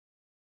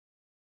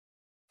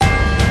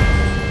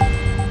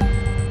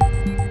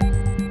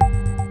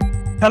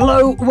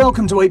Hello,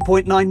 welcome to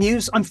 8.9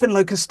 News. I'm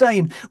Finlo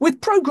Costain. With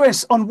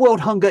progress on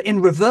world hunger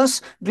in reverse,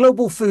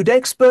 global food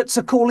experts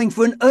are calling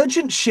for an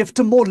urgent shift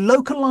to more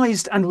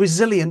localised and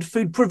resilient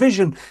food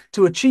provision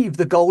to achieve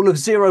the goal of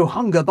zero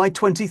hunger by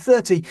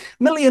 2030.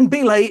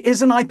 Belay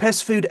is an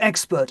IPES Food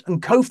Expert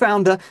and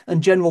co-founder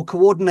and general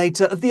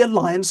coordinator of the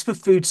Alliance for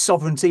Food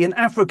Sovereignty in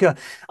Africa.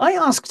 I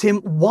asked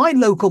him why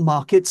local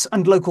markets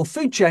and local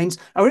food chains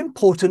are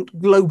important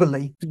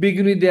globally. To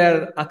begin with, they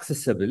are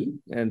accessible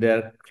and they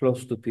are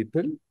close to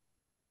people.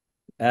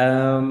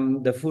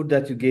 The food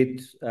that you get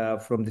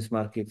from these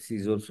markets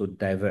is also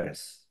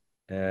diverse.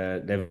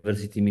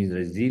 Diversity means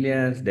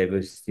resilience,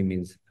 diversity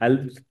means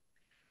health.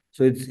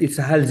 So it's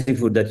a healthy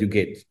food that you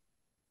get.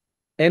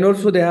 And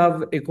also they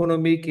have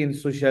economic and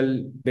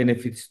social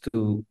benefits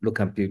to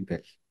local people.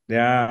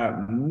 There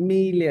are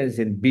millions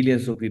and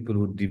billions of people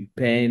who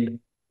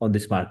depend on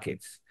these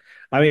markets.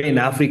 I mean, in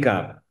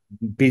Africa,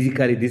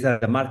 basically, these are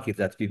the markets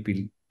that people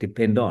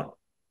depend on.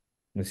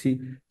 You see,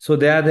 so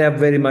they are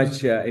very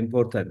much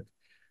important.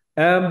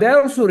 They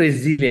are also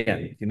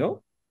resilient, you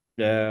know.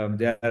 They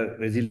are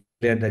resilient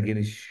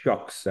against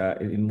shocks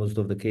in most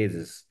of the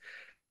cases.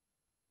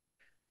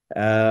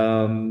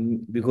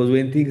 Because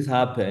when things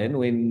happen,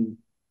 when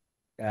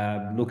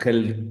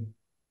local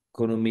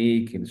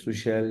economic and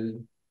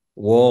social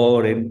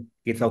war and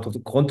gets out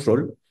of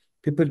control,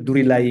 people do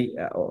rely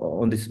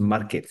on these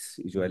markets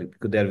usually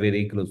because they are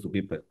very close to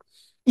people.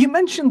 You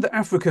mentioned that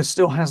Africa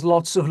still has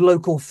lots of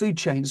local food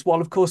chains, while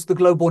of course the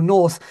global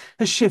north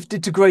has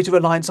shifted to greater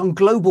reliance on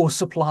global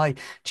supply.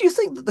 Do you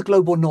think that the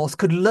global north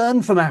could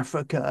learn from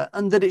Africa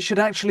and that it should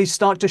actually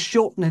start to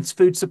shorten its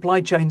food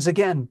supply chains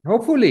again?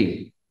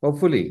 Hopefully.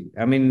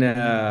 I mean,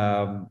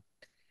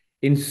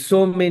 in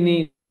so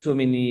many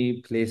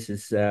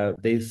places,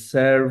 they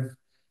serve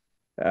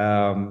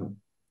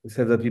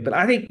the people.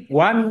 I think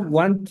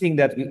one thing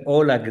that we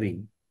all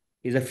agree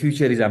is the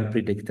future is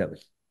unpredictable.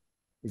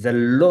 There's a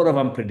lot of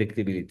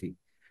unpredictability.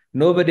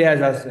 Nobody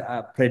has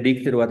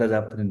predicted what has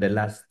happened in the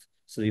last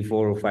 3,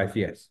 4, or 5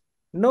 years.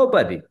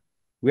 Nobody.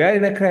 We are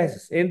in a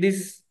crisis, and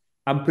this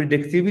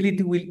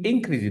unpredictability will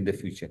increase in the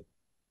future.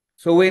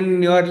 So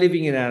when you are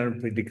living in an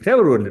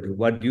unpredictable world,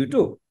 what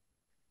do?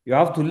 You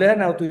have to learn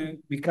how to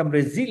become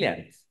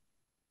resilient.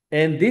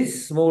 And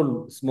these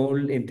small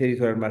and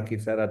territorial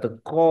markets are at the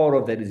core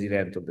of the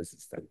resilience of the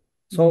system.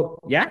 So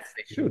yes,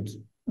 they should.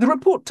 The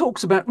report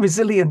talks about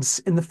resilience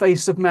in the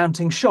face of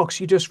mounting shocks.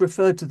 You just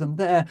referred to them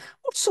there.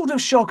 What sort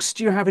of shocks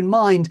do you have in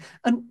mind?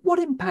 And what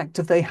impact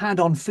have they had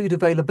on food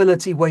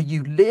availability where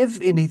you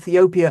live in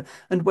Ethiopia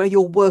and where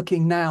you're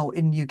working now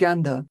in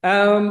Uganda?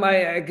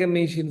 I can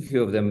mention a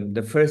few of them.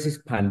 The first is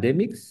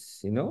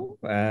pandemics, you know.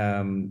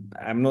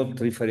 I'm not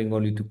referring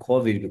only to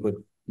COVID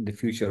because in the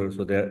future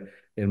also there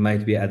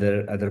might be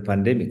other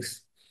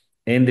pandemics.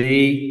 And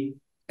they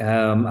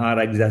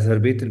are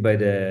exacerbated by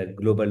the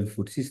global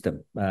food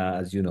system,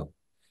 as you know.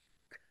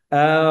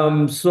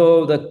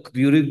 So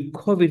during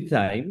COVID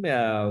time,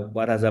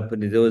 what has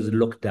happened is there was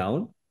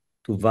lockdown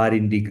to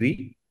varying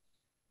degree,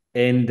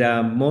 and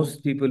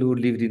most people who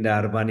lived in the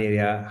urban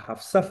area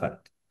have suffered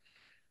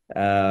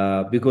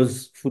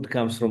because food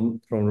comes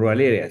from rural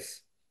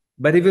areas.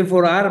 But even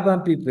for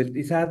urban people,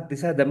 these are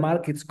the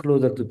markets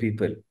closer to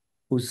people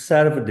who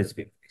serve these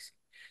people.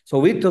 So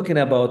we're talking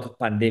about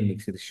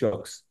pandemics and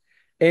shocks.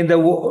 And the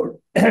war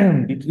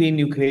between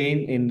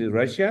Ukraine and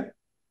Russia,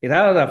 it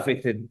has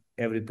affected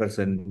every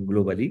person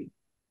globally.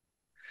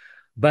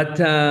 But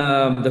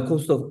the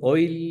cost of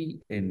oil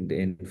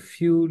and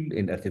fuel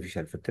and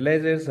artificial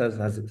fertilizers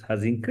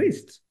has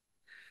increased.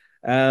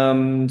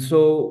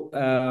 So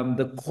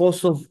the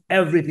cost of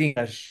everything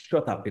has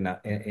shot up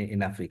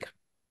in Africa.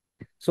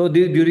 So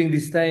during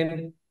this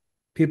time,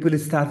 people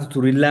started to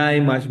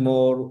rely much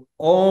more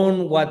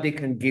on what they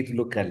can get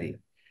locally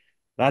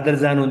rather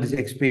than on these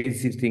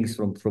expensive things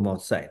from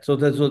outside. So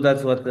that's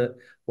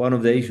one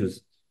of the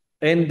issues.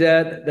 And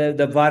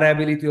the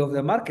variability of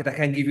the market. I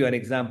can give you an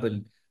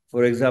example.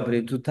 For example,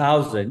 in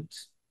 2000,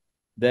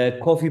 the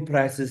coffee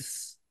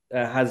prices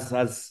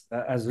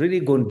has really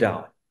gone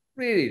down,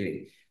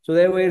 really. So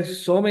there were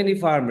so many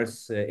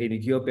farmers in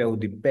Ethiopia who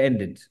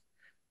depended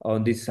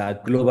on this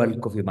global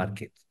coffee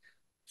market.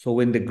 So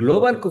when the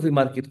global coffee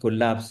market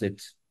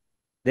collapsed,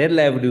 their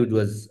livelihood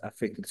was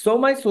affected. So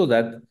much so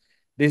that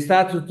they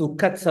started to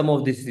cut some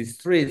of these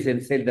trees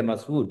and sell them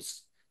as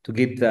foods to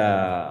get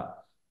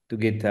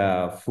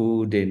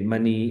food and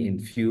money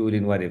and fuel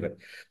and whatever.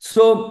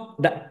 So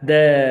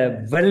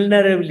the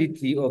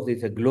vulnerability of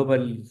this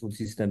global food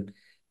system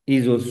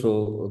is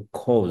also a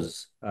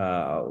cause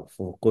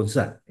for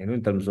concern,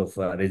 in terms of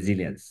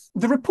resilience.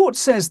 The report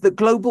says that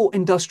global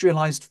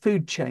industrialized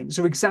food chains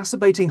are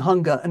exacerbating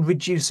hunger and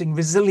reducing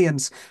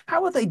resilience.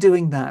 How are they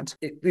doing that?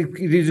 It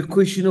is a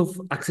question of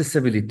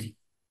accessibility.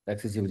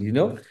 You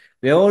know,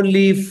 there are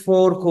only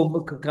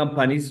four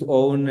companies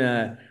own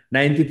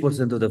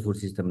 90% of the food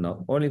system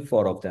now. Only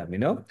four of them, you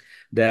know.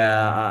 The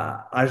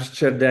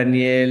Archer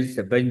Daniels,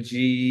 the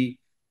Bungie,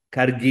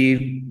 Cargill,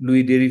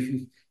 Louis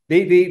Dairy.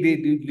 they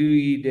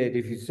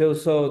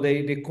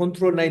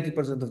control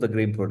 90% of the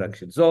grain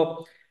production.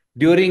 So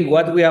during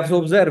what we have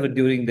observed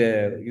during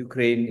the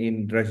Ukraine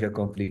in Russia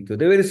conflict,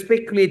 they were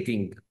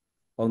speculating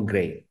on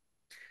grain.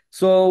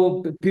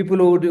 So people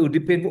who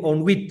depend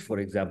on wheat, for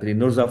example, in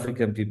North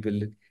African people,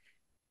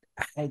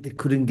 they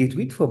couldn't get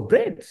wheat for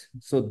bread.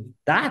 So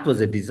that was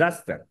a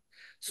disaster.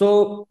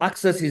 So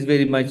access is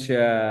very much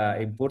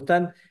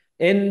important.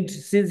 And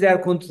since they are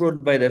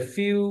controlled by the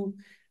few,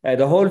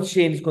 the whole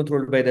chain is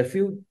controlled by the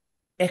few,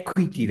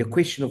 equity, the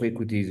question of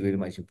equity is very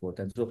much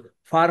important. So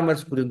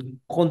farmers couldn't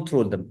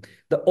control them.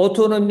 The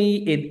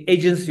autonomy and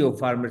agency of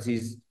farmers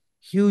is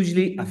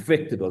hugely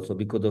affected also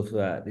because of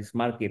this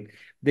market.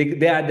 They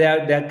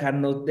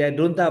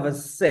don't have a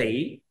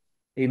say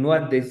in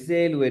what they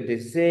sell, where they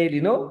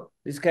sell,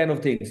 these kind of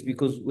things,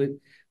 because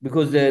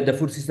the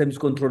food system is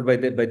controlled by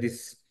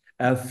this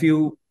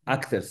few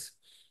actors.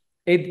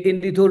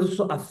 It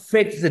also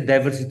affects the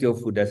diversity of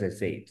food, as I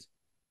said,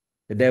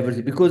 the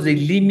diversity, because they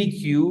limit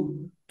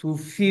you to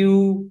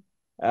few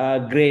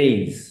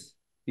grains,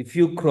 a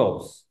few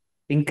crops,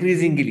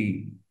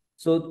 increasingly.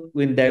 So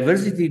when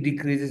diversity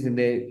decreases in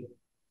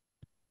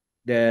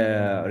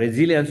the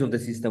resilience of the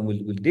system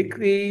will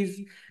decrease.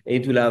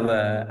 It will have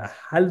a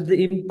health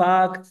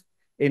impact,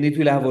 and it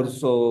will have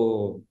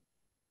also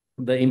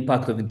the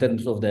impact of in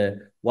terms of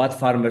the what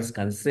farmers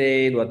can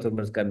sell, what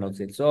farmers cannot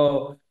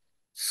sell.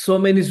 So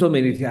many.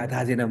 It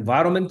has an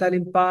environmental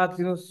impact,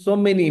 so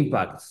many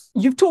impacts.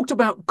 You've talked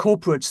about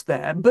corporates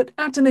there, but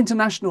at an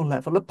international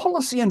level, are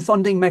policy and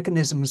funding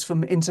mechanisms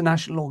from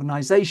international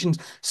organisations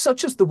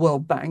such as the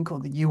World Bank or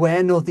the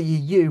UN or the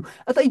EU,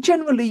 are they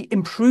generally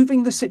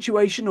improving the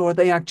situation, or are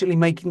they actually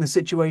making the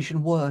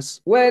situation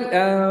worse?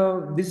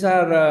 Well, these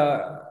are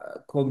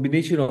a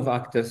combination of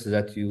actors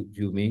that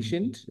you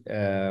mentioned.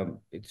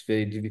 It's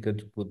very difficult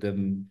to put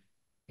them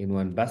in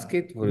one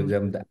basket. For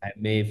example, the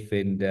IMF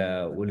and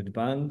the World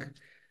Bank,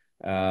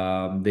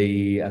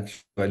 they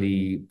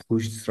actually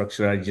pushed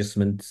structural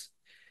adjustments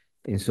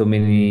in so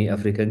many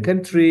African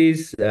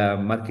countries,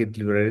 market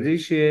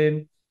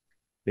liberalization,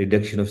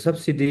 reduction of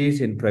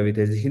subsidies, and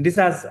privatization. This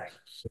has a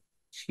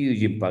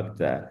huge impact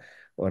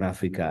on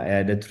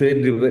Africa. The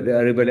trade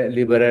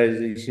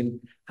liberalization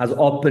has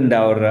opened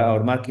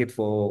our market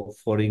for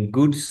foreign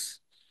goods,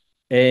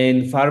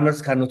 and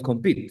farmers cannot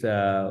compete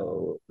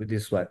with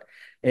this one.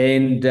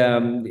 And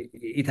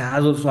it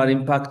has also an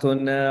impact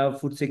on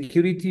food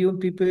security on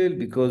people,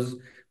 because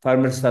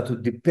farmers start to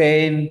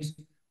depend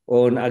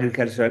on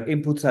agricultural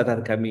inputs that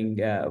are coming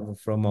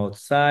from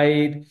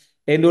outside.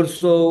 And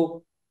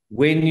also,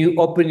 when you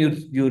open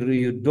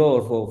your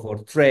door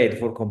for trade,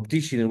 for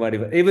competition and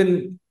whatever,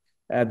 even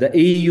the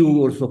EU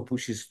also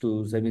pushes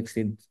to some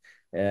extent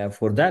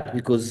for that,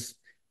 because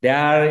they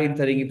are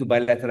entering into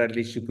bilateral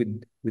relationship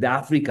with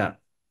Africa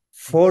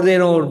for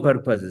their own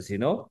purposes.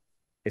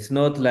 It's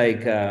not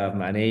like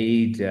an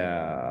aid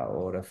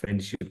or a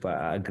friendship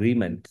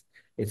agreement.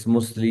 It's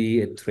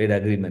mostly a trade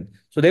agreement.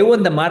 So they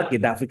want the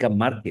market, the African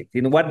market.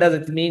 What does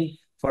it mean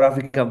for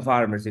African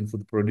farmers and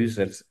food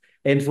producers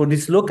and for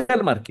these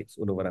local markets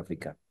all over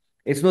Africa?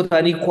 It's not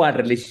an equal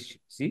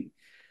relationship, see?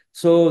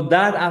 So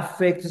that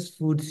affects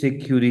food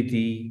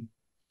security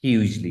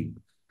hugely.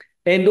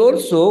 And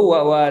also,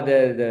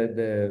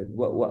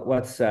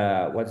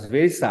 what's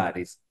very sad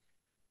is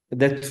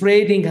the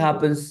trading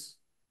happens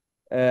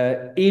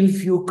in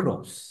few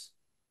crops.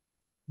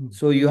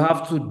 So you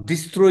have to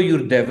destroy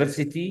your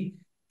diversity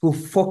to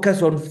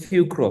focus on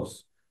few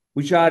crops,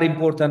 which are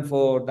important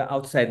for the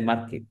outside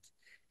market.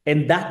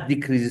 And that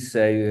decreases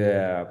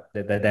the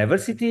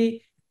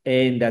diversity,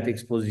 and that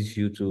exposes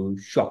you to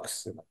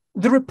shocks.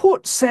 The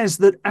report says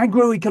that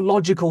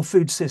agroecological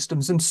food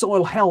systems and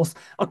soil health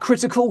are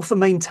critical for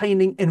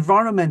maintaining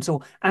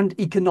environmental and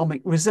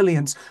economic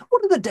resilience.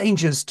 What are the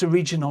dangers to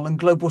regional and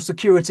global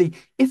security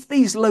if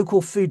these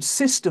local food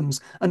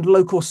systems and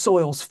local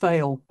soils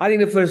fail? I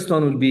think the first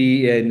one will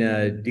be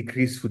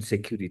decreased food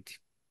security.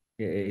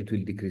 It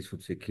will decrease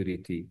food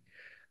security,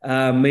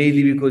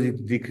 mainly because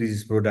it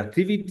decreases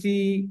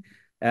productivity.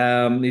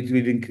 It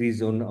will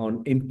increase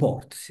on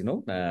imports.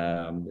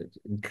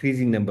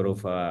 Increasing number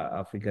of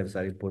Africans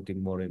are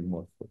importing more and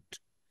more food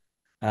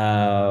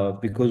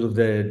because of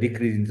the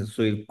decrease in the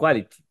soil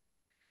quality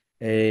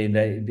and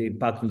the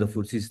impact on the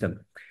food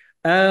system.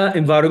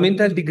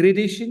 Environmental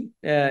degradation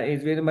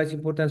is very much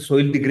important.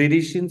 Soil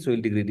degradation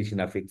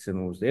affects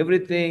almost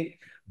everything.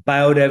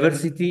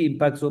 Biodiversity,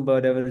 impacts on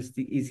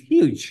biodiversity is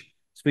huge,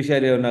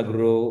 especially on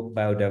agro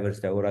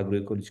biodiversity or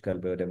agroecological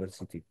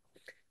biodiversity.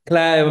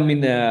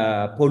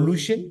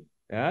 Pollution,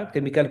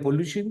 chemical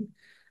pollution.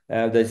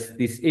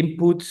 These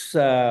inputs,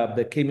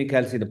 the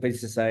chemicals in the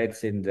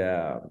pesticides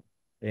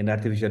and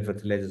artificial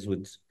fertilizers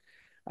would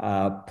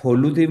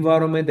pollute the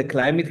environment. The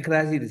climate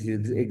crisis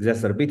is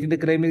exacerbating the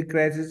climate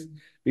crisis,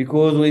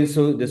 because when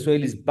the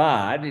soil is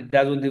bad, it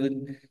doesn't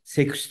even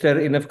sequester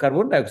enough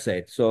carbon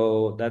dioxide.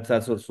 So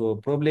that's also a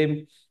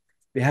problem.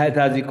 It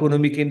has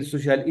economic and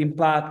social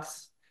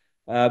impacts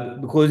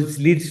because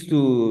it leads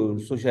to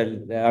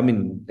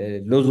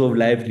loss of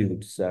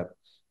livelihoods.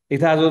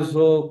 It has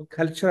also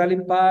cultural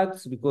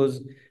impacts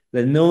because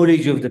the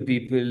knowledge of the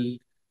people,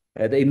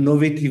 the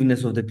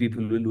innovativeness of the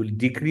people will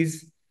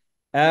decrease.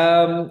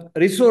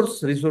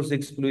 Resource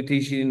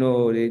exploitation,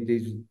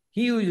 there's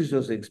huge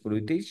resource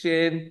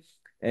exploitation,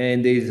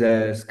 and there's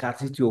a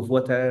scarcity of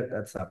water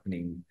that's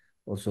happening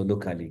also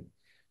locally.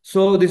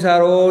 So these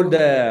are all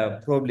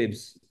the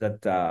problems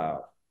that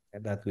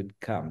would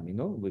come,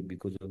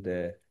 because of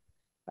the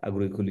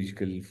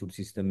agroecological food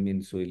system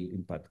and soil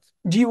impacts.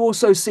 Do you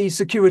also see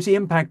security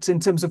impacts in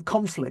terms of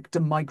conflict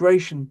and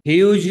migration?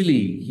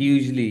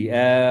 Hugely.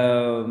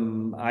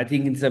 I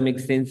think in some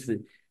extent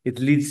it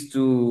leads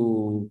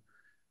to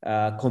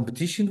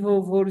competition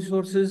for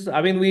resources.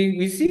 I mean,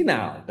 we see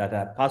now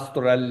that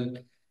pastoral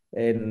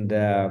and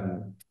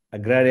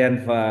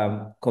agrarian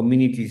farm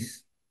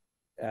communities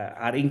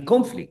are in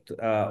conflict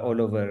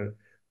all over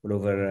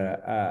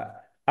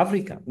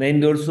Africa,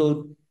 and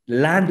also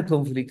land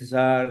conflicts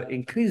are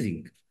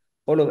increasing.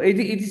 It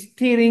is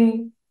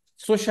tearing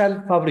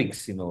social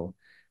fabrics, in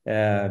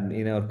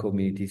our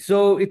community.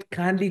 So it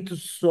can lead to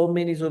so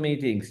many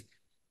things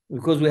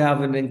because we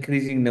have an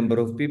increasing number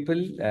of people.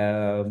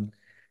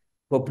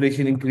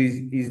 Population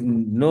increase is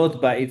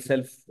not by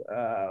itself,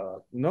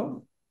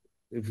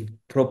 if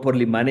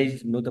properly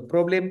managed, not a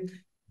problem.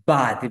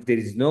 But if there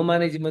is no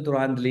management or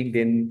handling,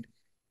 then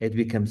it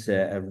becomes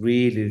a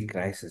real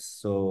crisis.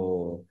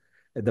 So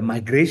the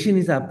migration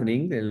is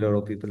happening. A lot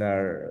of people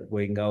are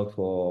going out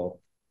for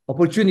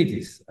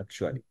opportunities,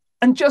 actually.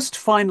 And just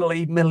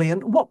finally, Million,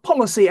 what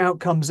policy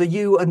outcomes are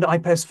you and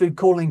IPES Food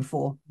calling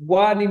for?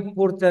 One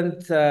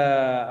important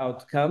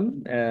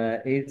outcome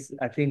is,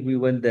 I think we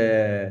want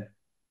the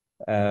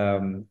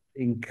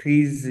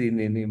increase in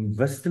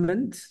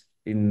investment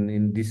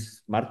in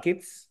these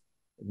markets.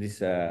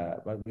 These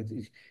are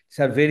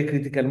very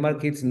critical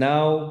markets.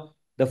 Now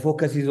the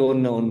focus is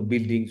on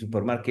building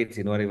supermarkets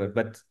and whatever,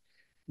 but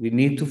we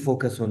need to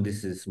focus on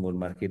this small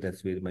market.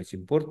 That's very much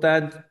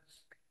important.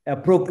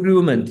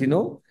 Procurement,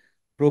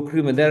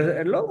 procurement. There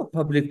are a lot of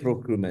public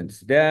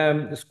procurements.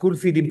 The school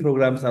feeding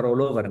programs are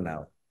all over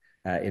now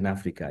in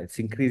Africa. It's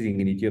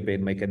increasing in Ethiopia,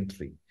 in my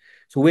country.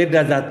 So where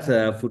does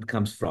that food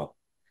comes from?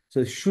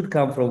 So it should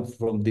come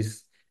from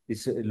this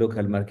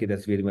local market.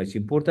 That's very much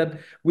important.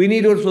 We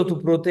need also to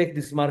protect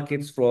these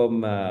markets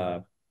from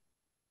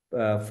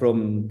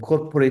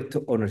corporate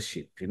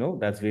ownership.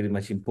 That's very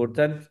much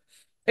important.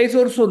 It's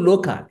also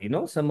local.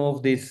 Some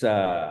of these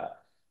urban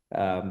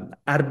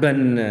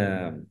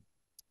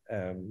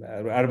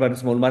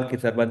small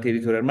markets, urban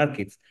territorial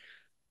markets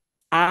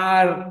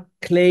are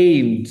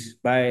claimed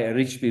by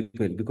rich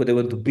people because they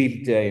want to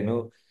build,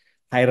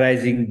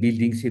 high-rising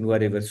buildings in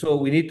whatever. So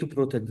we need to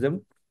protect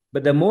them.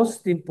 But the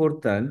most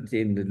important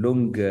in the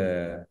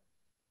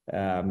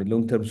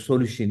long-term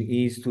solution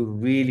is to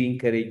really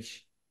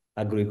encourage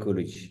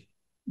agroecology.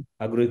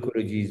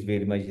 Agroecology is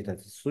very much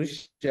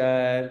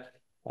social,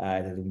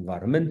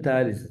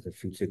 environmental, it's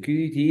food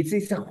security.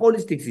 It's a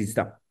holistic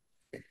system.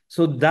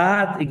 So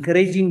that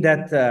encouraging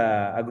that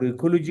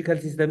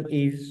agroecological system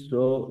is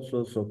so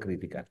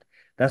critical.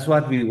 That's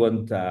what we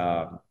want.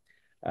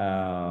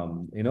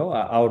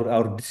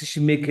 Our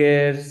decision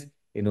makers.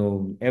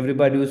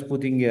 Everybody who's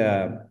putting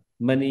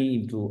money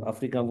into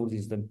African food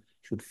system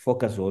should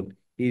focus on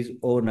his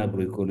own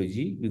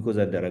agroecology, because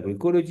under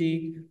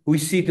agroecology we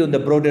sit on the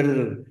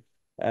broader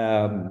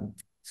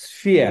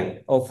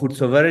sphere of food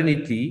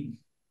sovereignty,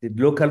 the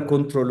local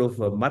control of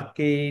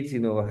markets,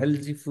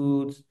 healthy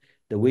foods,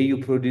 the way you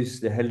produce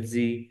the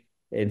healthy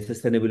and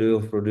sustainable way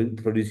of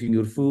producing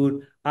your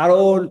food are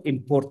all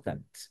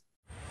important.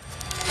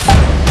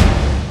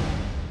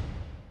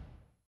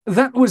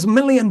 That was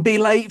Million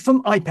Belay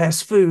from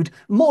IPES Food.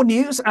 More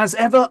news as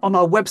ever on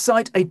our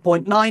website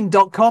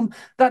 8.9.com.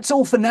 That's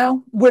all for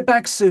now. We're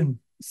back soon.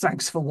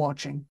 Thanks for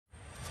watching.